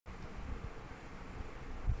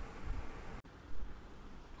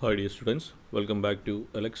Hi dear students, welcome back to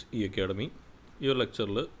Alex E Academy. Your lecture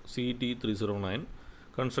CET 309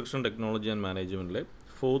 Construction Technology and Management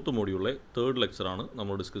fourth module third lecture ആണ്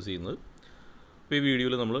നമ്മൾ discuss ചെയ്യുന്നത്. അപ്പോൾ ഈ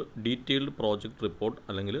വീഡിയോയിൽ നമ്മൾ ഡീറ്റെയിൽഡ് പ്രോജക്റ്റ് റിപ്പോർട്ട്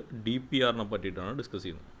അല്ലെങ്കിൽ DPR നെ പറ്റിയിട്ടാണ് ഡിസ്കസ്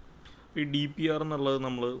ചെയ്യുന്നത്. അപ്പോൾ ഈ DPR എന്നുള്ളത്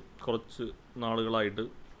നമ്മൾ കുറച്ച് നാളുകളായിട്ട്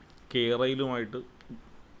കേരളയിലുമായിട്ട്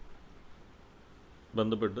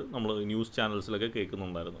ബന്ധപ്പെട്ട് നമ്മൾ ന്യൂസ് ചാനൽസിലൊക്കെ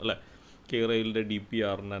കേൾക്കുന്നുണ്ടായിരുന്നു അല്ലേ? കേരളയിലെ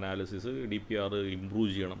DPRൻ്റെ അനാലിസിസ് DPR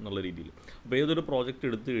ഇംപ്രൂവ് ചെയ്യണം എന്നുള്ള രീതിയിൽ. അപ്പോൾ ഏതൊരു പ്രോജക്റ്റ്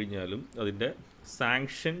എടുത്തു കഴിഞ്ഞാലും അതിൻ്റെ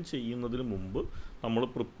സാങ്ഷൻ ചെയ്യുന്നതിന് മുമ്പ് നമ്മൾ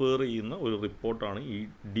പ്രിപ്പയർ ചെയ്യുന്ന ഒരു റിപ്പോർട്ടാണ് ഈ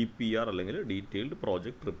DPR അല്ലെങ്കിൽ ഡീറ്റെയിൽഡ്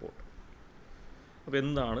പ്രോജക്റ്റ് റിപ്പോർട്ട്. അപ്പോൾ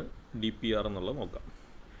എന്താണ് DPR എന്നുള്ളത് നോക്കാം.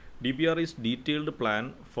 DPR is detailed plan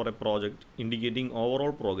for a project indicating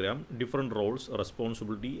overall program, different roles,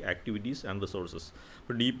 responsibility, activities and resources.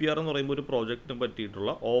 അപ്പോൾ DPR എന്ന് പറയുമ്പോൾ ഒരു പ്രോജക്റ്റിനെ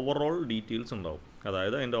പറ്റിയിട്ടുള്ള ഓവറോൾ ഡീറ്റെയിൽസ് ഉണ്ടാവും.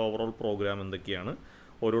 അതായത് അതിൻ്റെ ഓവറോൾ പ്രോഗ്രാം എന്തൊക്കെയാണ്,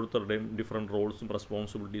 ഓരോരുത്തരുടെയും ഡിഫറെൻറ്റ് റോൾസും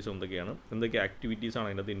റെസ്പോൺസിബിലിറ്റീസും എന്തൊക്കെയാണ്, എന്തൊക്കെ ആക്ടിവിറ്റീസാണ്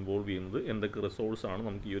അതിനകത്ത് ഇൻവോൾവ് ചെയ്യുന്നത്, എന്തൊക്കെ റിസോഴ്സാണ്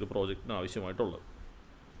നമുക്ക് ഈ ഒരു പ്രോജക്റ്റിന് ആവശ്യമായിട്ടുള്ളത്.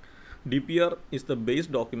 DPR is the base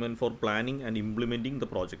document for planning and implementing the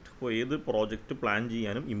project. അപ്പോൾ ഏത് പ്രോജക്റ്റ് പ്ലാൻ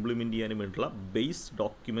ചെയ്യാനും ഇംപ്ലിമെൻറ്റ് ചെയ്യാനും വേണ്ടിയിട്ടുള്ള ബേസ്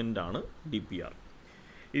ഡോക്യുമെൻ്റ് ആണ് DPR.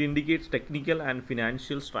 It indicates technical and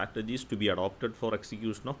financial strategies to be adopted for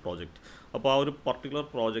execution of project. അപ്പോൾ ആ ഒരു പർട്ടിക്കുലർ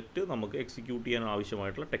പ്രോജക്റ്റ് നമുക്ക് എക്സിക്യൂട്ട് ചെയ്യാൻ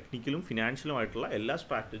ആവശ്യമായിട്ടുള്ള ടെക്നിക്കലും ഫിനാൻഷ്യലുമായിട്ടുള്ള എല്ലാ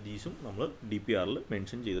സ്ട്രാറ്റജീസും നമ്മൾ DPRൽ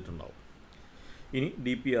മെൻഷൻ ചെയ്തിട്ടുണ്ടാവും. ഇനി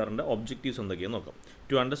DPRൻ്റെ ഒബ്ജക്റ്റീവ്സ് എന്തൊക്കെയാണെന്ന് നോക്കാം.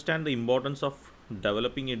 To understand the importance of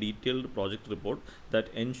developing a detailed project report that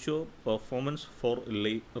ensure performance for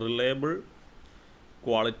reliable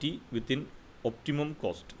quality within optimum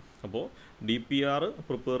cost. അപ്പോൾ DPR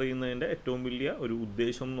പ്രിപ്പയർ ചെയ്യുന്നതിൻ്റെ ഏറ്റവും വലിയ ഒരു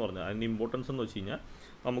ഉദ്ദേശം എന്ന് പറഞ്ഞാൽ അതിൻ്റെ ഇമ്പോർട്ടൻസ് എന്ന് വെച്ച് കഴിഞ്ഞാൽ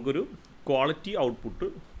നമുക്കൊരു ക്വാളിറ്റി ഔട്ട്പുട്ട്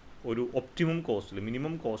ഒരു ഒപ്റ്റിമം കോസ്റ്റിൽ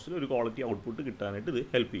മിനിമം കോസ്റ്റിൽ ഒരു ക്വാളിറ്റി ഔട്ട്പുട്ട് കിട്ടാനായിട്ട് ഇത്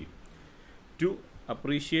ഹെൽപ്പ് ചെയ്യും. To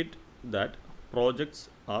appreciate that projects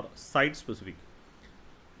are site specific.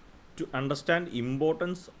 To understand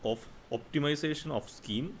importance of optimization of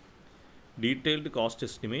scheme, detailed cost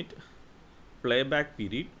estimate, playback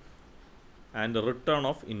period and return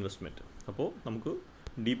of investment. അപ്പോൾ നമുക്ക്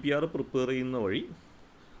DPR പ്രിപ്പയർ ചെയ്യുന്ന വഴി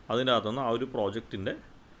അതിൻ്റെ അകത്തുനിന്ന് ആ ഒരു പ്രോജക്റ്റിൻ്റെ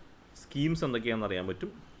സ്കീംസ് എന്തൊക്കെയാണെന്ന് അറിയാൻ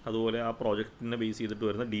പറ്റും. അതുപോലെ ആ പ്രോജക്റ്റിനെ ബേസ് ചെയ്തിട്ട്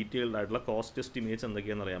വരുന്ന ഡീറ്റെയിൽഡ് ആയിട്ടുള്ള കോസ്റ്റ് എസ്റ്റിമേറ്റ്സ്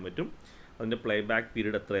എന്തൊക്കെയാണെന്ന് അറിയാൻ പറ്റും. അതിൻ്റെ പ്ലേബാക്ക്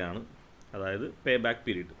പീരീഡ് എത്രയാണ്, അതായത് പേ ബാക്ക്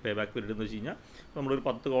പീരീഡ് എന്ന് വെച്ച് കഴിഞ്ഞാൽ നമ്മളൊരു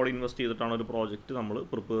 10 കോടി ഇൻവെസ്റ്റ് ചെയ്തിട്ടാണ് ഒരു പ്രോജക്റ്റ് നമ്മൾ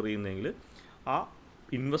പ്രിപ്പയർ ചെയ്യുന്നതെങ്കിൽ ആ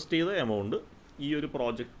ഇൻവെസ്റ്റ് ചെയ്ത എമൗണ്ട് ഈ ഒരു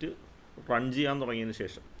പ്രോജക്റ്റ് റൺ ചെയ്യാൻ തുടങ്ങിയതിന്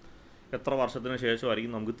ശേഷം എത്ര വർഷത്തിന്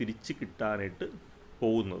ശേഷമായിരിക്കും നമുക്ക് തിരിച്ച് കിട്ടാനായിട്ട്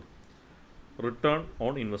പോകുന്നത്. റിട്ടേൺ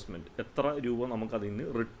ഓൺ ഇൻവെസ്റ്റ്മെൻറ്റ്, എത്ര രൂപ നമുക്കതിന്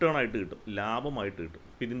റിട്ടേൺ ആയിട്ട് കിട്ടും, ലാഭമായിട്ട് കിട്ടും.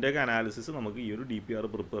 അപ്പോൾ ഇതിൻ്റെയൊക്കെ അനാലിസിസ് നമുക്ക് ഈ ഒരു DPR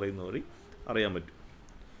പ്രിപ്പയർ ചെയ്യുന്ന വഴി അറിയാൻ പറ്റും.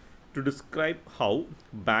 To describe how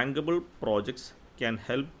bankable projects can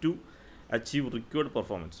help to achieve required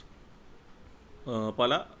performance.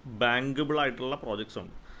 പല ബാങ്കബിൾ ആയിട്ടുള്ള പ്രോജക്ട്സ്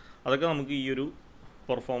ഉണ്ട്, അതൊക്കെ നമുക്ക് ഈ ഒരു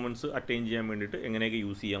പെർഫോമൻസ് അറ്റൈൻ ചെയ്യാൻ വേണ്ടിയിട്ട് എങ്ങനെയൊക്കെ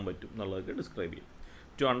യൂസ് ചെയ്യാൻ പറ്റും എന്നുള്ളതൊക്കെ ഡിസ്ക്രൈബ് ചെയ്യും.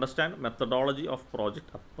 To understand methodology of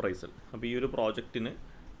project appraisal. അപ്പോൾ ഈ ഒരു പ്രോജക്റ്റിന്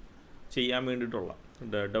ചെയ്യാൻ വേണ്ടിയിട്ടുള്ള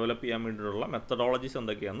ഡെവലപ്പ് ചെയ്യാൻ വേണ്ടിയിട്ടുള്ള മെത്തഡോളജീസ്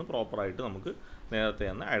എന്തൊക്കെയാണെന്ന് പ്രോപ്പറായിട്ട് നമുക്ക് നേരത്തെ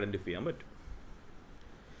തന്നെ ഐഡൻറ്റിഫൈ ചെയ്യാൻ പറ്റും.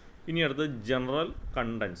 ഇനി അടുത്ത് ജനറൽ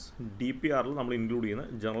കണ്ടൻസ്. DPRൽ നമ്മൾ ഇൻക്ലൂഡ് ചെയ്യുന്ന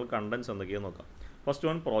ജനറൽ കണ്ടൻസ് എന്തൊക്കെയാണെന്ന് നോക്കാം. First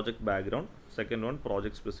one, project background. Second one,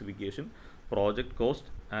 project specification, project cost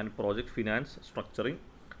and project finance structuring,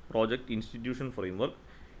 project institution framework,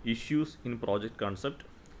 issues in project concept,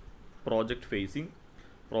 project phasing,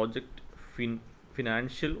 project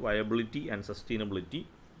financial viability and sustainability,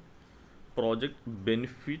 project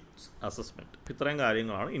benefits assessment. ഇത്രയും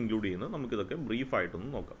കാര്യങ്ങളാണ് include ചെയ്യുന്നത്. നമുക്കിതൊക്കെ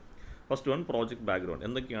ബ്രീഫായിട്ടൊന്ന് നോക്കാം. First one, project background.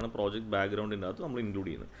 എന്തൊക്കെയാണ് project ബാക്ക്ഗ്രൗണ്ടിൻ്റെ അകത്ത് നമ്മൾ include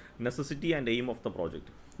ചെയ്യുന്നത്? Necessity and aim of the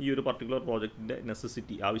project. ഈ ഒരു പർട്ടിക്കുലർ പ്രോജക്റ്റിൻ്റെ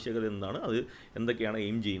നെസസിറ്റി, ആവശ്യകത എന്താണ്, അത് എന്തൊക്കെയാണ്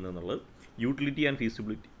എയിം ചെയ്യുന്നത് എന്നുള്ളത്. യൂട്ടിലിറ്റി ആൻഡ്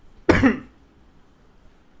ഫീസിബിലിറ്റി,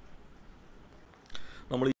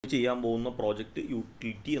 നമ്മൾ ഈ ചെയ്യാൻ പോകുന്ന പ്രോജക്റ്റ്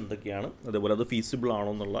യൂട്ടിലിറ്റി എന്തൊക്കെയാണ്, അതേപോലെ അത് ഫീസിബിൾ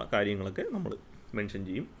ആണോ എന്നുള്ള കാര്യങ്ങളൊക്കെ നമ്മൾ മെൻഷൻ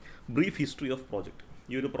ചെയ്യും. Brief history of project.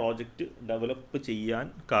 ഈ ഒരു പ്രോജക്റ്റ് ഡെവലപ്പ് ചെയ്യാൻ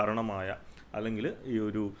കാരണമായ അല്ലെങ്കിൽ ഈ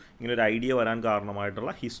ഒരു ഇങ്ങനൊരു ഐഡിയ വരാൻ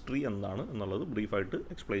കാരണമായിട്ടുള്ള ഹിസ്റ്ററി എന്താണ് എന്നുള്ളത് ബ്രീഫായിട്ട്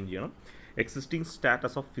എക്സ്പ്ലെയിൻ ചെയ്യണം. Existing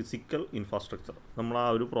status of physical infrastructure. നമ്മൾ ആ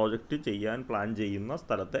ഒരു പ്രോജക്റ്റ് ചെയ്യാൻ പ്ലാൻ ചെയ്യുന്ന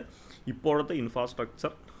സ്ഥലത്തെ ഇപ്പോഴത്തെ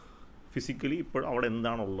ഇൻഫ്രാസ്ട്രക്ചർ ഫിസിക്കലി ഇപ്പോൾ അവിടെ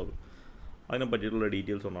എന്താണുള്ളത് അതിനെ പറ്റിയിട്ടുള്ള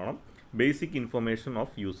ഡീറ്റെയിൽസ് ഉണ്ടാവണം. Basic information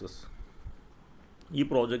of users. ഈ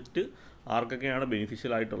പ്രോജക്റ്റ് ആർക്കൊക്കെയാണ്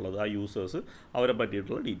ബെനിഫിഷ്യൽ ആയിട്ടുള്ളത്, ആ യൂസേഴ്സ്, അവരെ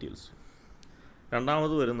പറ്റിയിട്ടുള്ള ഡീറ്റെയിൽസ്.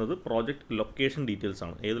 രണ്ടാമത് വരുന്നത് പ്രോജക്റ്റ് ലൊക്കേഷൻ ഡീറ്റെയിൽസ്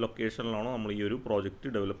ആണ്. ഏത് ലൊക്കേഷനിലാണോ നമ്മൾ ഈ ഒരു പ്രോജക്റ്റ്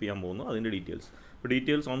ഡെവലപ്പ് ചെയ്യാൻ പോകുന്നത് അതിൻ്റെ ഡീറ്റെയിൽസ്. ഇപ്പോൾ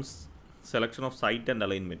details on selection of site and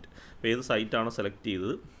alignment. ഇപ്പോൾ ഏത് സൈറ്റാണ് സെലക്ട്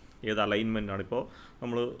ചെയ്തത്, ഏത് അലൈൻമെൻറ്റാണ്. ഇപ്പോൾ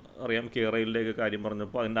നമ്മൾ അറിയാം കേരളയിലേക്കൊക്കെ കാര്യം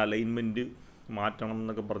പറഞ്ഞപ്പോൾ അതിൻ്റെ അലൈൻമെൻറ്റ് മാറ്റണം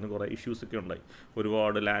എന്നൊക്കെ പറഞ്ഞ് കുറേ ഇഷ്യൂസൊക്കെ ഉണ്ടായി.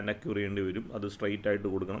 ഒരുപാട് ലാൻഡ് അക്യൂർ ചെയ്യേണ്ടി വരും, അത് സ്ട്രെയിറ്റ് ആയിട്ട്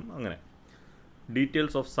കൊടുക്കണം. അങ്ങനെ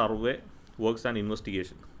details of survey works and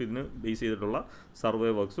investigation, ഇതിന് ബേസ് ചെയ്തിട്ടുള്ള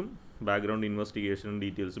സർവേ വർക്ക്സും ബാക്ക്ഗ്രൗണ്ട് ഇൻവെസ്റ്റിഗേഷനും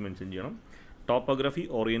ഡീറ്റെയിൽസ് മെൻഷൻ ചെയ്യണം. Topography,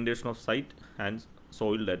 orientation of site and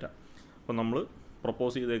soil data. അപ്പോൾ നമ്മൾ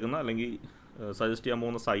പ്രപ്പോസ് ചെയ്തേക്കുന്ന അല്ലെങ്കിൽ സജസ്റ്റ് ചെയ്യാൻ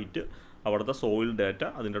പോകുന്ന സൈറ്റ്, അവിടുത്തെ സോയിൽ ഡാറ്റ,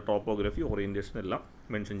 അതിൻ്റെ ടോപ്പോഗ്രഫി, ഓറിയൻറ്റേഷൻ എല്ലാം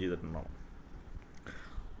മെൻഷൻ ചെയ്തിട്ടുണ്ടാവും.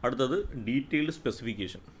 അടുത്തത് detailed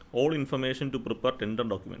specification, all information to prepare tender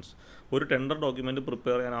documents. ഒരു ടെൻഡർ ഡോക്യുമെൻറ്റ്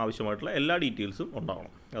പ്രിപ്പയർ ചെയ്യാൻ ആവശ്യമായിട്ടുള്ള എല്ലാ ഡീറ്റെയിൽസും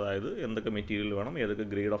ഉണ്ടാവണം. അതായത് എന്തൊക്കെ മെറ്റീരിയൽ വേണം, ഏതൊക്കെ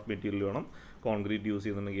ഗ്രേഡ് ഓഫ് മെറ്റീരിയൽ വേണം, കോൺക്രീറ്റ് യൂസ്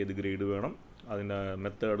ചെയ്യുന്നുണ്ടെങ്കിൽ ഏത് ഗ്രേഡ് വേണം, അതിൻ്റെ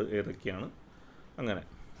മെത്തേഡ് ഏതൊക്കെയാണ്, അങ്ങനെ.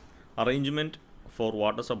 Arrangement four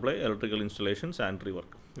water supply, electrical installation, sanitary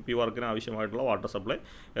work. ഇപ്പോൾ ഈ വർക്കിന് ആവശ്യമായിട്ടുള്ള water supply,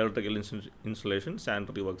 electrical installation,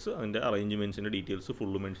 sanitary works, അതിൻ്റെ അറേഞ്ച്മെൻറ്റ്സിൻ്റെ details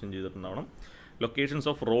full mention ചെയ്തിട്ടുണ്ടാവണം. Locations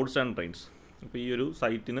of roads and trains. ഇപ്പോൾ ഈ ഒരു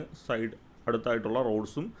സൈറ്റിന് അടുത്തായിട്ടുള്ള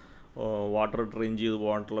റോഡ്സും വാട്ടർ ഡ്രെയിൻ ചെയ്ത്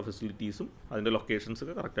പോകാനുള്ള ഫെസിലിറ്റീസും അതിൻ്റെ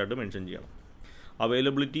ലൊക്കേഷൻസൊക്കെ കറക്റ്റായിട്ട് മെൻഷൻ ചെയ്യണം.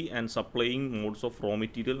 Availability and supplying modes of raw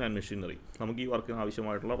material and machinery. നമുക്ക് ഈ വർക്കിന്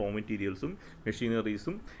ആവശ്യമായിട്ടുള്ള റോ മെറ്റീരിയൽസും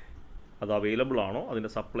മെഷീനറീസും അത് അവൈലബിൾ ആണോ, അതിൻ്റെ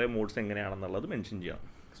സപ്ലൈ മോഡ്സ് എങ്ങനെയാണെന്നുള്ളത് മെൻഷൻ ചെയ്യണം.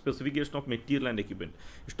 Specification of material and equipment.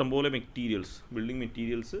 ഇഷ്ടംപോലെ മെറ്റീരിയൽസ്, ബിൽഡിംഗ്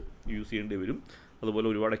മെറ്റീരിയൽസ് യൂസ് ചെയ്യേണ്ടി വരും. അതുപോലെ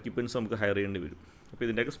ഒരുപാട് എക്യുപ്മെൻറ്റ്സ് നമുക്ക് ഹയർ ചെയ്യേണ്ടി വരും. അപ്പോൾ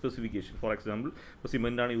ഇതിൻ്റെയൊക്കെ സ്പെസിഫിക്കേഷൻ, ഫോർ എക്സാമ്പിൾ ഇപ്പോൾ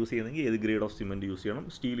സിമെൻറ്റാണ് യൂസ് ചെയ്യുന്നതെങ്കിൽ ഏത് ഗ്രേഡ് ഓഫ് സിമെൻറ്റ് യൂസ് ചെയ്യണം,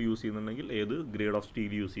 സ്റ്റീൽ യൂസ് ചെയ്യുന്നുണ്ടെങ്കിൽ ഏത് ഗ്രേഡ് ഓഫ്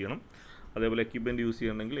സ്റ്റീൽ യൂസ് ചെയ്യണം, അതേപോലെ എക്യുപ്മെൻറ്റ് യൂസ്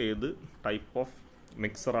ചെയ്യണമെങ്കിൽ ഏത് ടൈപ്പ് ഓഫ്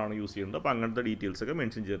മിക്സറാണ് യൂസ് ചെയ്യുന്നത്. അപ്പോൾ അങ്ങനത്തെ ഡീറ്റെയിൽസൊക്കെ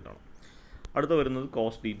മെൻഷൻ ചെയ്തിട്ടാണ്. അടുത്ത വരുന്നത്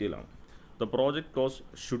കോസ്റ്റ് ഡീറ്റെയിൽ ആണ്. The project cost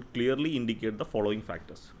should clearly indicate the following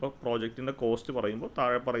factors. അപ്പോൾ പ്രോജക്റ്റിൻ്റെ കോസ്റ്റ് പറയുമ്പോൾ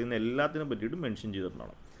താഴെ പറയുന്ന എല്ലാത്തിനെ പറ്റിയിട്ടും mention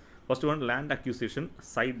ചെയ്തിട്ടുണ്ടാണ്. First one, land acquisition,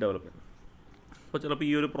 site development. അപ്പോൾ ചിലപ്പോൾ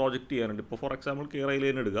ഈ ഒരു പ്രോജക്റ്റ് ചെയ്യാനുണ്ട്. ഇപ്പോൾ ഫോർ എക്സാമ്പിൾ കേരളയിൽ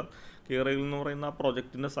തന്നെ എടുക്കാം. കേരളയിൽ എന്ന് പറയുന്ന ആ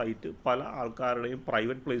പ്രോജക്റ്റിൻ്റെ സൈറ്റ് പല ആൾക്കാരുടെയും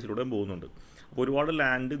പ്രൈവറ്റ് പ്ലേസിലൂടെയും പോകുന്നുണ്ട്. അപ്പോൾ ഒരുപാട്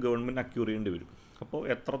ലാൻഡ് ഗവൺമെൻറ് അക്യൂർ ചെയ്യേണ്ടി വരും. അപ്പോൾ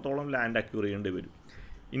എത്രത്തോളം ലാൻഡ് അക്യൂർ ചെയ്യേണ്ടി വരും.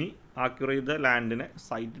 ഇനി അക്യൂർ ചെയ്ത ലാൻഡിനെ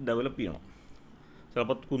സൈറ്റ് ഡെവലപ്പ് ചെയ്യണം.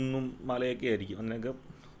 ചിലപ്പോൾ കുന്നും മലയൊക്കെ ആയിരിക്കും, അങ്ങനെയൊക്കെ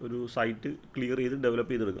ഒരു സൈറ്റ് ക്ലിയർ ചെയ്ത്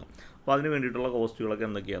ഡെവലപ്പ് ചെയ്തെടുക്കാം. അപ്പോൾ അതിന് വേണ്ടിയിട്ടുള്ള കോസ്റ്റുകളൊക്കെ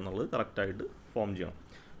എന്തൊക്കെയാണെന്നുള്ളത് കറക്റ്റായിട്ട് ഫോം ചെയ്യണം.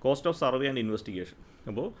 Cost of survey and investigation.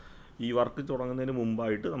 അപ്പോൾ ഈ വർക്ക് തുടങ്ങുന്നതിന്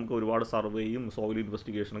മുമ്പായിട്ട് നമുക്ക് ഒരുപാട് സർവേയും സോയിൽ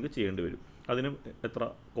ഇൻവെസ്റ്റിഗേഷനൊക്കെ ചെയ്യേണ്ടി വരും. അതിന് എത്ര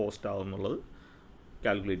കോസ്റ്റ് ആകും എന്നുള്ളത്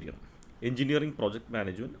കാൽക്കുലേറ്റ് ചെയ്യണം. Engineering, project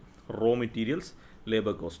management, raw materials,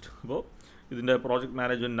 labour cost. അപ്പോൾ ഇതിൻ്റെ പ്രോജക്റ്റ്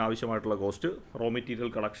മാനേജ്മെൻറ്റിന് ആവശ്യമായിട്ടുള്ള കോസ്റ്റ്, റോ മെറ്റീരിയൽ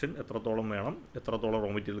കളക്ഷൻ എത്രത്തോളം വേണം, എത്രത്തോളം റോ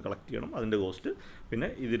മെറ്റീരിയൽ കളക്ട് ചെയ്യണം, അതിൻ്റെ കോസ്റ്റ്, പിന്നെ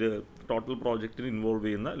ഇതിൽ ടോട്ടൽ പ്രോജക്റ്റിന് ഇൻവോൾവ്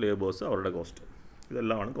ചെയ്യുന്ന ലേബേഴ്സ്, അവരുടെ കോസ്റ്റ്,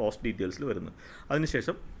 ഇതെല്ലാമാണ് കോസ്റ്റ് ഡീറ്റെയിൽസിൽ വരുന്നത്.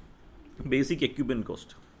 അതിനുശേഷം ബേസിക് എക്യുപ്മെൻറ്റ്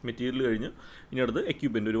കോസ്റ്റ്. മെറ്റീരിയൽ കഴിഞ്ഞ് ഇനി അടുത്ത്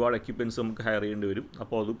എക്യുപ്മെൻറ്റ്, ഒരുപാട് എക്യുപ്മെൻറ്റ്സ് നമുക്ക് ഹയർ ചെയ്യേണ്ടി വരും.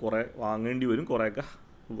 അപ്പോൾ അത് കുറേ വാങ്ങേണ്ടി വരും, കുറേയൊക്കെ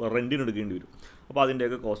റെൻറ്റിന് എടുക്കേണ്ടി വരും. അപ്പോൾ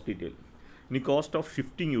അതിൻ്റെയൊക്കെ കോസ്റ്റ് ഡീറ്റെയിൽ. ഇനി കോസ്റ്റ് ഓഫ്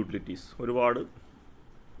ഷിഫ്റ്റിംഗ് യൂട്ടിലിറ്റീസ്. ഒരുപാട്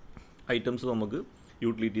ഐറ്റംസ് നമുക്ക്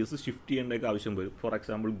യൂട്ടിലിറ്റീസ് ഷിഫ്റ്റ് ചെയ്യേണ്ടതൊക്കെ ആവശ്യം വരും. For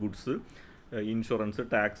example goods, insurance,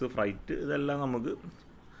 tax, freight, ഇതെല്ലാം നമുക്ക്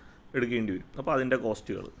എടുക്കേണ്ടി വരും. അപ്പോൾ അതിൻ്റെ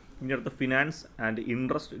കോസ്റ്റുകൾ. ഇനി അടുത്ത finance and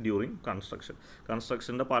interest during construction.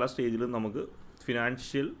 കൺസ്ട്രക്ഷൻ്റെ പല സ്റ്റേജിലും നമുക്ക്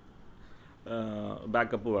ഫിനാൻഷ്യൽ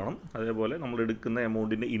ബാക്കപ്പ് വേണം. അതേപോലെ നമ്മൾ എടുക്കുന്ന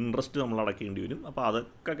എമൗണ്ടിൻ്റെ ഇൻട്രസ്റ്റ് നമ്മൾ അടയ്ക്കേണ്ടി വരും. അപ്പോൾ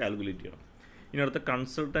അതൊക്കെ കാൽക്കുലേറ്റ് ചെയ്യണം. ഇനി അടുത്ത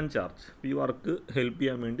കൺസൾട്ടൻറ്റ് ചാർജ്. ഈ വർക്ക് ഹെൽപ്പ്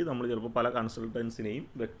ചെയ്യാൻ വേണ്ടി നമ്മൾ ചിലപ്പോൾ പല കൺസൾട്ടൻസിനെയും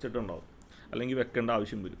വെച്ചിട്ടുണ്ടാവും, അല്ലെങ്കിൽ വെക്കേണ്ട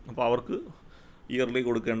ആവശ്യം വരും. അപ്പോൾ അവർക്ക് ഇയർലി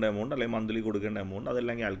കൊടുക്കേണ്ട എമൗണ്ട് അല്ലെങ്കിൽ മന്ത്ലി കൊടുക്കേണ്ട എമൗണ്ട്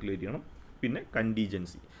അതെല്ലാം കാൽക്കുലേറ്റ് ചെയ്യണം. പിന്നെ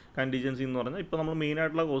കണ്ടീജൻസി എന്ന് പറഞ്ഞാൽ ഇപ്പോൾ നമ്മൾ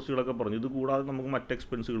മെയിനായിട്ടുള്ള കോസ്റ്റുകളൊക്കെ പറഞ്ഞു. ഇത് കൂടാതെ നമുക്ക് മറ്റ്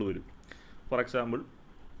എക്സ്പെൻസുകൾ വരും. ഫോർ എക്സാമ്പിൾ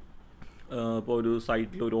ഇപ്പോൾ ഒരു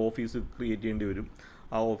സൈറ്റിൽ ഒരു ഓഫീസ് ക്രിയേറ്റ് ചെയ്യേണ്ടി വരും.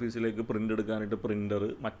 ആ ഓഫീസിലേക്ക് പ്രിൻ്റ് എടുക്കാനായിട്ട് പ്രിൻ്റർ,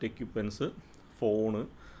 മറ്റ് എക്യുപ്മെൻറ്റ്സ്, ഫോണ്,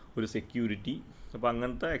 ഒരു സെക്യൂരിറ്റി. അപ്പോൾ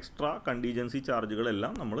അങ്ങനത്തെ എക്സ്ട്രാ കണ്ടീജൻസി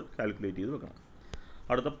ചാർജുകളെല്ലാം നമ്മൾ കാൽക്കുലേറ്റ് ചെയ്ത് വെക്കണം.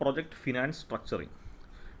 അടുത്ത project finance structuring.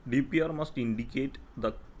 DPR must indicate the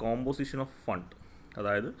composition of fund.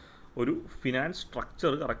 അതായത് ഒരു ഫിനാൻസ്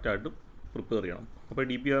സ്ട്രക്ചർ കറക്റ്റായിട്ട് പ്രിപ്പയർ ചെയ്യണം. അപ്പോൾ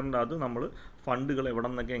DPRൻ്റെ അത് നമ്മൾ ഫണ്ടുകൾ എവിടെ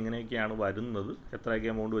നിന്നൊക്കെ എങ്ങനെയൊക്കെയാണ് വരുന്നത്, എത്രയൊക്കെ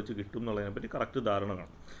എമൗണ്ട് വെച്ച് കിട്ടും എന്നുള്ളതിനെപ്പറ്റി കറക്റ്റ് ധാരണ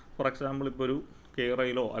കാണും. ഫോർ എക്സാമ്പിൾ ഇപ്പോൾ ഒരു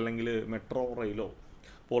റെയിലോ അല്ലെങ്കിൽ മെട്രോ റെയിലോ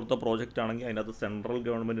പോലത്തെ പ്രോജക്റ്റ് ആണെങ്കിൽ അതിനകത്ത് സെൻട്രൽ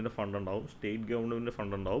ഗവൺമെൻറ്റിൻ്റെ ഫണ്ട് ഉണ്ടാവും, സ്റ്റേറ്റ് ഗവൺമെൻറ്റിൻ്റെ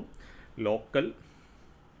ഫണ്ട് ഉണ്ടാവും, ലോക്കൽ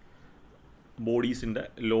ബോഡീസിൻ്റെ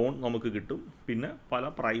ലോൺ നമുക്ക് കിട്ടും. പിന്നെ പല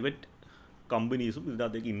പ്രൈവറ്റ് കമ്പനീസും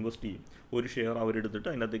ഇതിനകത്തേക്ക് ഇൻവെസ്റ്റ് ചെയ്യും. ഒരു ഷെയർ അവരെടുത്തിട്ട്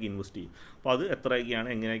അതിനകത്തേക്ക് ഇൻവെസ്റ്റ് ചെയ്യും. അപ്പോൾ അത് എത്രയൊക്കെയാണ്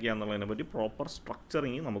എങ്ങനെയൊക്കെയാണെന്നുള്ളതിനെ പറ്റി പ്രോപ്പർ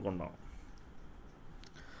സ്ട്രക്ചറിങ് നമുക്കുണ്ടാവും.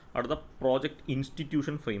 അടുത്ത project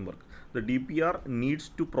institution framework. The DPR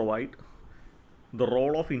needs to provide the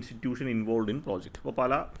role of institution involve in project. അപ്പോൾ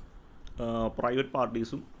പല പ്രൈവറ്റ്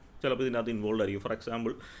പാർട്ടീസും ചിലപ്പോൾ ഇതിനകത്ത് ഇൻവോൾവ് ആയിരിക്കും. ഫോർ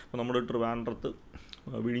എക്സാമ്പിൾ ഇപ്പോൾ നമ്മുടെ ട്രിവാൻഡ്രത്ത്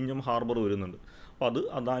വിഴിഞ്ഞം ഹാർബർ വരുന്നുണ്ട്. അപ്പോൾ അത്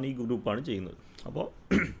അദാനി ഗ്രൂപ്പാണ് ചെയ്യുന്നത്. അപ്പോൾ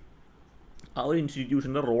ആ ഒരു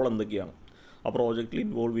ഇൻസ്റ്റിറ്റ്യൂഷൻ്റെ റോൾ എന്തൊക്കെയാണ്, ആ പ്രോജക്റ്റിൽ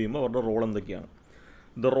ഇൻവോൾവ് ചെയ്യുമ്പോൾ അവരുടെ റോൾ എന്തൊക്കെയാണ്.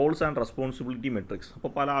 The roles and responsibility matrix.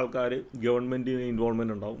 അപ്പോൾ പല ആൾക്കാർ ഗവൺമെൻറ്റിന്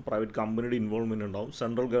ഇൻവോൾവ്മെൻറ്റ് ഉണ്ടാവും, പ്രൈവറ്റ് കമ്പനിയുടെ ഇൻവോൾവ്മെൻറ്റ് ഉണ്ടാവും,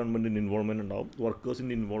 സെൻട്രൽ ഗവൺമെൻറ്റിൻ്റെ ഇൻവോൾവ്മെൻറ്റ് ഉണ്ടാവും,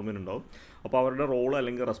 വർക്കേഴ്സിൻ്റെ ഇൻവോൾവ്മെൻറ്റ് ഉണ്ടാവും. അപ്പോൾ അവരുടെ റോൾ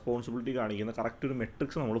അല്ലെങ്കിൽ റെസ്പോൺസിബിലിറ്റി കാണിക്കുന്ന കറക്റ്റ് ഒരു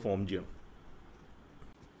മെട്രിക്സ് നമ്മൾ ഫോം ചെയ്യണം.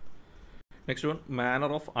 Next one,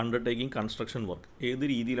 manner of undertaking construction work. ഏത്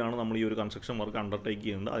രീതിയിലാണ് നമ്മൾ ഈ ഒരു കൺസ്ട്രക്ഷൻ വർക്ക് അണ്ടർടേക്ക്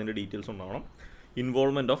ചെയ്യേണ്ടത്, അതിൻ്റെ ഡീറ്റെയിൽസ് ഉണ്ടാവണം.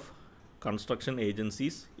 Involvement of construction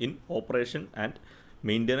agencies in operation and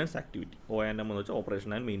maintenance activity. OAM എന്ന് വെച്ചാൽ ഓപ്പറേഷൻ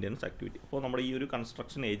ആൻഡ് മെയിൻ്റനൻസ് ആക്ടിവിറ്റി. അപ്പോൾ നമ്മുടെ ഈ ഒരു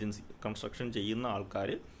കൺസ്ട്രക്ഷൻ ഏജൻസി, കൺസ്ട്രക്ഷൻ ചെയ്യുന്ന ആൾക്കാർ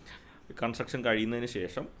കൺസ്ട്രക്ഷൻ കഴിയുന്നതിന്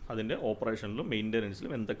ശേഷം അതിൻ്റെ ഓപ്പറേഷനിലും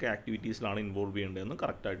മെയിൻ്റനൻസിലും എന്തൊക്കെ ആക്ടിവിറ്റീസിലാണ് ഇൻവോൾവ് ചെയ്യേണ്ടതെന്ന്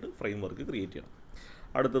കറക്റ്റായിട്ട് ഫ്രെയിം വർക്ക് ക്രിയേറ്റ് ചെയ്യണം.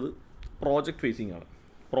 അടുത്തത് പ്രോജക്റ്റ് ഫേസിംഗ് ആണ്.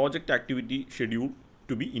 Project activity schedule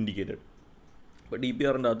to B indicated. ഇപ്പോൾ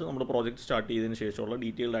DPRൻ്റെ അകത്ത് നമ്മൾ പ്രോജക്റ്റ് സ്റ്റാർട്ട് ചെയ്തതിന് ശേഷമുള്ള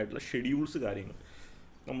ഡീറ്റെയിൽഡ് ആയിട്ടുള്ള ഷെഡ്യൂൾസ്, കാര്യങ്ങൾ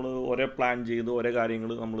നമ്മൾ ഒരേ പ്ലാൻ ചെയ്ത് ഒരേ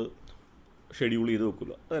കാര്യങ്ങൾ നമ്മൾ ഷെഡ്യൂൾ ചെയ്ത്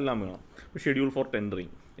വെക്കില്ല, അതെല്ലാം വേണം. ഇപ്പോൾ ഷെഡ്യൂൾ ഫോർ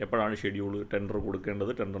ടെൻഡറിങ്, എപ്പോഴാണ് ഷെഡ്യൂൾ ടെൻഡർ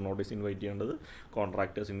കൊടുക്കേണ്ടത്, ടെൻഡർ നോട്ടീസ് ഇൻവൈറ്റ് ചെയ്യേണ്ടത്,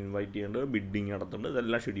 കോൺട്രാക്ടേഴ്സിന് ഇൻവൈറ്റ് ചെയ്യേണ്ടത്, ബിഡിങ് നടത്തേണ്ടത്,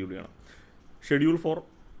 ഇതെല്ലാം ഷെഡ്യൂൾ ചെയ്യണം. ഷെഡ്യൂൾ ഫോർ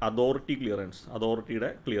അതോറിറ്റി ക്ലിയറൻസ്, അതോറിറ്റിയുടെ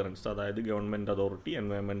ക്ലിയറൻസ്, അതായത് ഗവൺമെൻറ് അതോറിറ്റി,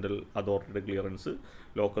 എൻവയോൺമെൻറ്റൽ അതോറിറ്റിയുടെ ക്ലിയറൻസ്,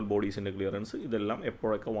 ലോക്കൽ ബോഡീസിൻ്റെ ക്ലിയറൻസ്, ഇതെല്ലാം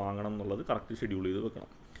എപ്പോഴൊക്കെ വാങ്ങണം എന്നുള്ളത് കറക്റ്റ് ഷെഡ്യൂൾ ചെയ്ത് വെക്കണം.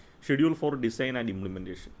 Schedule four design and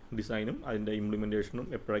implementation, ഡിസൈനും അതിൻ്റെ ഇംപ്ലിമെൻറ്റേഷനും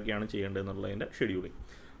എപ്പോഴൊക്കെയാണ് ചെയ്യേണ്ടതെന്നുള്ളതിൻ്റെ ഷെഡ്യൂളിങ്.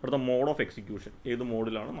 അടുത്ത മോഡ് ഓഫ് എക്സിക്യൂഷൻ, ഏത്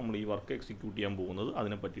മോഡിലാണ് നമ്മൾ ഈ വർക്ക് എക്സിക്യൂട്ട് ചെയ്യാൻ പോകുന്നത്,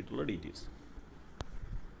 അതിനെ പറ്റിയിട്ടുള്ള ഡീറ്റെയിൽസ്.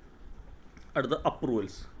 അടുത്ത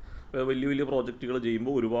അപ്രൂവൽസ്. വലിയ വലിയ പ്രോജക്റ്റുകൾ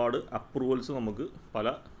ചെയ്യുമ്പോൾ ഒരുപാട് അപ്രൂവൽസ് നമുക്ക്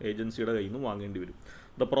പല ഏജൻസിയുടെ കയ്യിൽ നിന്ന് വാങ്ങേണ്ടി വരും.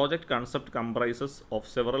 The project concept comprises of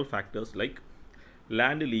several factors like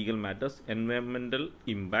land legal matters, environmental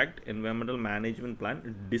impact, environmental management plan,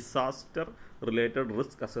 disaster related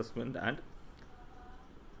risk assessment and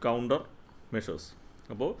counter measures.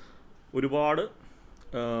 അപ്പോൾ ഒരുപാട്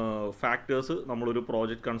ഫാക്ടേഴ്സ് നമ്മളൊരു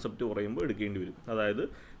പ്രോജക്റ്റ് കൺസെപ്റ്റ് പറയുമ്പോൾ എടുക്കേണ്ടി വരും. അതായത്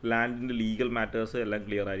ലാൻഡിൻ്റെ ലീഗൽ മാറ്റേഴ്സ് എല്ലാം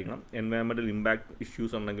ക്ലിയർ ആയിരിക്കണം, എൻവയോൺമെൻറ്റൽ ഇമ്പാക്റ്റ്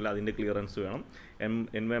ഇഷ്യൂസ് ഉണ്ടെങ്കിൽ അതിൻ്റെ ക്ലിയറൻസ് വേണം,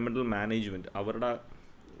 എൻവയോൺമെൻറ്റൽ മാനേജ്മെൻറ്റ് അവരുടെ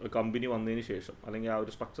കമ്പനി വന്നതിന് ശേഷം അല്ലെങ്കിൽ ആ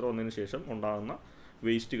ഒരു സ്ട്രക്ചർ വന്നതിന് ശേഷം ഉണ്ടാകുന്ന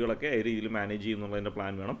വേസ്റ്റുകളൊക്കെ ഏത് രീതിയിൽ മാനേജ് ചെയ്യുന്നുള്ളതിൻ്റെ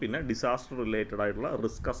പ്ലാൻ വേണം. പിന്നെ ഡിസാസ്റ്റർ റിലേറ്റഡ് ആയിട്ടുള്ള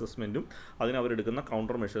റിസ്ക് അസസ്മെൻറ്റും അതിന് അവരെടുക്കുന്ന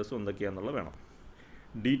കൗണ്ടർ മെഷേഴ്സും എന്തൊക്കെയാണെന്നുള്ളത് വേണം.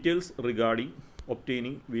 Details regarding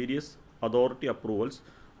obtaining various authority approvals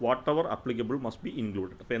what ever applicable must be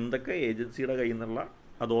included. അപ്പോൾ എന്തൊക്കെ ഏജൻസിയുടെ കയ്യിൽ നിന്നുള്ള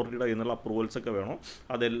അതോറിറ്റിയുടെ കയ്യിൽ നിന്നുള്ള അപ്രൂവൽസ് ഒക്കെ വേണോ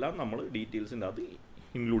അതെല്ലാം നമ്മൾ ഡീറ്റെയിൽസിൻ്റെ അത്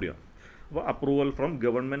ഇൻക്ലൂഡ് ചെയ്യണം. അപ്പോൾ approval from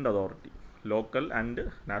government authority, local and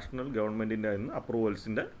national ഗവൺമെൻറ്റിൻ്റെ കയ്യിൽ നിന്ന്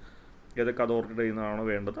അപ്രൂവൽസിൻ്റെ ഏതൊക്കെ അതോറിറ്റിയുടെ കയ്യിൽ നിന്നാണോ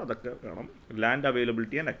വേണ്ടത് അതൊക്കെ വേണം. ലാൻഡ്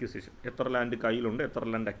അവൈലബിലിറ്റി ആൻഡ് അക്വിസിഷൻ, എത്ര ലാൻഡ് കയ്യിലുണ്ട്, എത്ര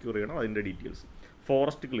ലാൻഡ് അക്യൂർ ചെയ്യണം, അതിൻ്റെ ഡീറ്റെയിൽസ്.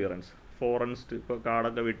 ഫോറസ്റ്റ് ക്ലിയറൻസ്, ഫോറസ്റ്റ് ഇപ്പോൾ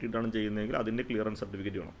കാടൊക്കെ വെട്ടിയിട്ടാണ് ചെയ്യുന്നതെങ്കിൽ അതിൻ്റെ ക്ലിയറൻസ്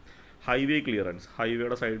സർട്ടിഫിക്കറ്റ് വേണം. ഹൈവേ ക്ലിയറൻസ്,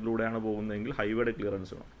 ഹൈവേയുടെ സൈഡിലൂടെയാണ് പോകുന്നതെങ്കിൽ ഹൈവേയുടെ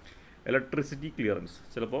ക്ലിയറൻസ് വേണം. ഇലക്ട്രിസിറ്റി ക്ലിയറൻസ്,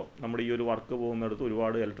 ചിലപ്പോൾ നമ്മുടെ ഈ ഒരു വർക്ക് പോകുന്നിടത്ത്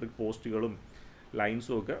ഒരുപാട് ഇലക്ട്രിക് പോസ്റ്റുകളും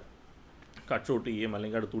ലൈൻസും ഒക്കെ കട്ട് ഷോട്ട് ചെയ്യുകയും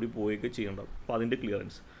അല്ലെങ്കിൽ അടുത്തുകൂടി പോവുകയൊക്കെ ചെയ്യേണ്ടത്, അപ്പോൾ അതിൻ്റെ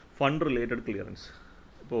ക്ലിയറൻസ്. ഫണ്ട് റിലേറ്റഡ് ക്ലിയറൻസ്,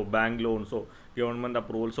 ഇപ്പോൾ ബാങ്ക് ലോൺസോ ഗവൺമെൻറ്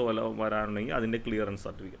അപ്രൂവൽസോ വല്ല വരാനുണ്ടെങ്കിൽ അതിൻ്റെ ക്ലിയറൻസ്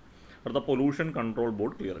സർട്ടിഫിക്കറ്റ്. അടുത്ത പൊല്യൂഷൻ കൺട്രോൾ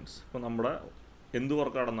ബോർഡ് ക്ലിയറൻസ്, ഇപ്പോൾ നമ്മുടെ എന്ത്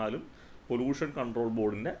വർക്ക് നടന്നാലും പൊല്യൂഷൻ കൺട്രോൾ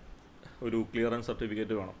ബോർഡിൻ്റെ ഒരു ക്ലിയറൻസ്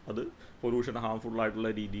സർട്ടിഫിക്കറ്റ് വേണം. അത് പൊല്യൂഷൻ ഹാംഫുള്ളായിട്ടുള്ള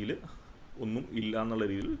രീതിയിൽ ഒന്നും ഇല്ല എന്നുള്ള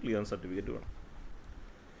രീതിയിൽ ക്ലിയറൻസ് സർട്ടിഫിക്കറ്റ് വേണം.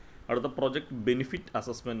 അടുത്ത പ്രൊജക്ട് ബെനിഫിറ്റ്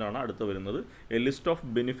അസസ്മെൻ്റ് ആണ് അടുത്ത് വരുന്നത്. A list of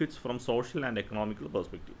benefits from social and economical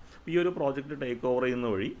perspective. ഈ ഒരു പ്രോജക്റ്റ് ടേക്ക് ഓവർ ചെയ്യുന്ന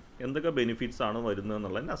വഴി എന്തൊക്കെ ബെനിഫിറ്റ്സ് ആണ് വരുന്നത്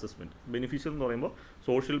എന്നുള്ളതിൻ്റെ അസസ്മെൻറ്റ്. ബെനിഫിറ്റ്സ് എന്ന് പറയുമ്പോൾ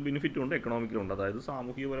സോഷ്യൽ ബെനിഫിറ്റും ഉണ്ട്, എക്കണോമിക്കലും ഉണ്ട്. അതായത്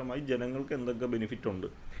സാമൂഹികപരമായി ജനങ്ങൾക്ക് എന്തൊക്കെ ബെനിഫിറ്റ് ഉണ്ട്,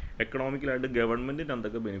 എക്കണോമിക്കലായിട്ട് ഗവൺമെൻറ്റിന്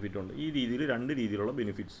എന്തൊക്കെ ബെനിഫിറ്റ് ഉണ്ട്, ഈ രീതിയിൽ രണ്ട് രീതിയിലുള്ള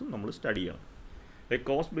ബെനിഫിറ്റ്സും നമ്മൾ സ്റ്റഡി ചെയ്യണം. A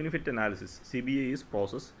cost benefit analysis (CBA) is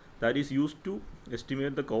process that is used to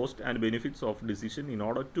estimate the cost and benefits of decision in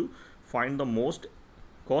order to find the most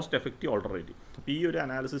cost effective alternative. അപ്പോൾ ഈ ഒരു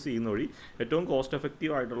അനാലിസിസ് ചെയ്യുന്ന വഴി ഏറ്റവും കോസ്റ്റ്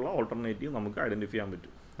എഫക്റ്റീവ് ആയിട്ടുള്ള alternative നമുക്ക് identify ചെയ്യാൻ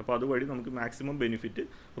പറ്റും. അപ്പോൾ അതുവഴി നമുക്ക് മാക്സിമം ബെനിഫിറ്റ്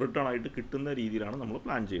റിട്ടേൺ ആയിട്ട് കിട്ടുന്ന രീതിയിലാണ് നമ്മൾ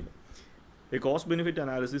പ്ലാൻ ചെയ്യുന്നത്. A cost benefit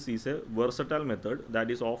analysis is A versatile method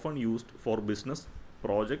that is often used for business,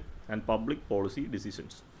 project and public policy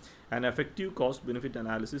decisions. And effective cost benefit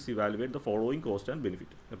analysis evaluate the following cost and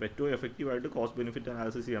benefit. അപ്പോൾ ഏറ്റവും എഫക്റ്റീവായിട്ട് cost benefit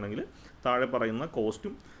analysis ചെയ്യണമെങ്കിൽ താഴെ പറയുന്ന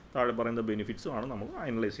കോസ്റ്റും താഴെ പറയുന്ന ബെനിഫിറ്റ്സും ആണ് നമ്മൾ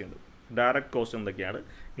അനലൈസ് ചെയ്യേണ്ടത്. ഡയറക്റ്റ് കോസ്റ്റ് എന്തൊക്കെയാണ്,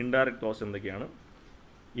 ഇൻഡയറക്റ്റ് കോസ്റ്റ് എന്തൊക്കെയാണ്,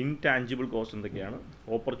 ഇൻടാഞ്ചിബിൾ കോസ്റ്റ് എന്തൊക്കെയാണ്,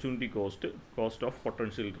 opportunity cost, cost of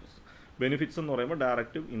potential risk. Benefits എന്ന് പറയുമ്പോൾ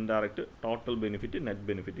direct, indirect, total benefit, net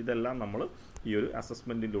benefit, ഇതെല്ലാം നമ്മൾ ഈ ഒരു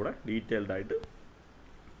അസസ്മെൻറ്റിലൂടെ ഡീറ്റെയിൽഡ് ആയിട്ട്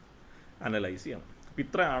അനലൈസ് ചെയ്യണം. അപ്പോൾ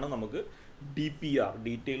ഇത്രയാണ് നമുക്ക് DPR,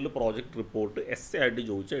 detailed project report essay ആയിട്ട്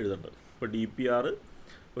ചോദിച്ചാൽ എഴുതേണ്ടത്. ഇപ്പോൾ DPR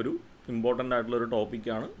ഒരു ഇമ്പോർട്ടൻ്റ് ആയിട്ടുള്ളൊരു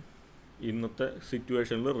ടോപ്പിക്കാണ്, ഇന്നത്തെ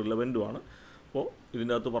സിറ്റുവേഷനിൽ റിലവൻറ്റുമാണ്. അപ്പോൾ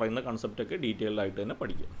ഇതിൻ്റെ അകത്ത് പറയുന്ന കൺസെപ്റ്റൊക്കെ ഡീറ്റെയിൽഡ് ആയിട്ട് തന്നെ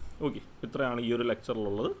പഠിക്കുക. ഓക്കെ, ഇത്രയാണ് ഈ ഒരു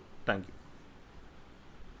ലെക്ചറിലുള്ളത്. Thank you.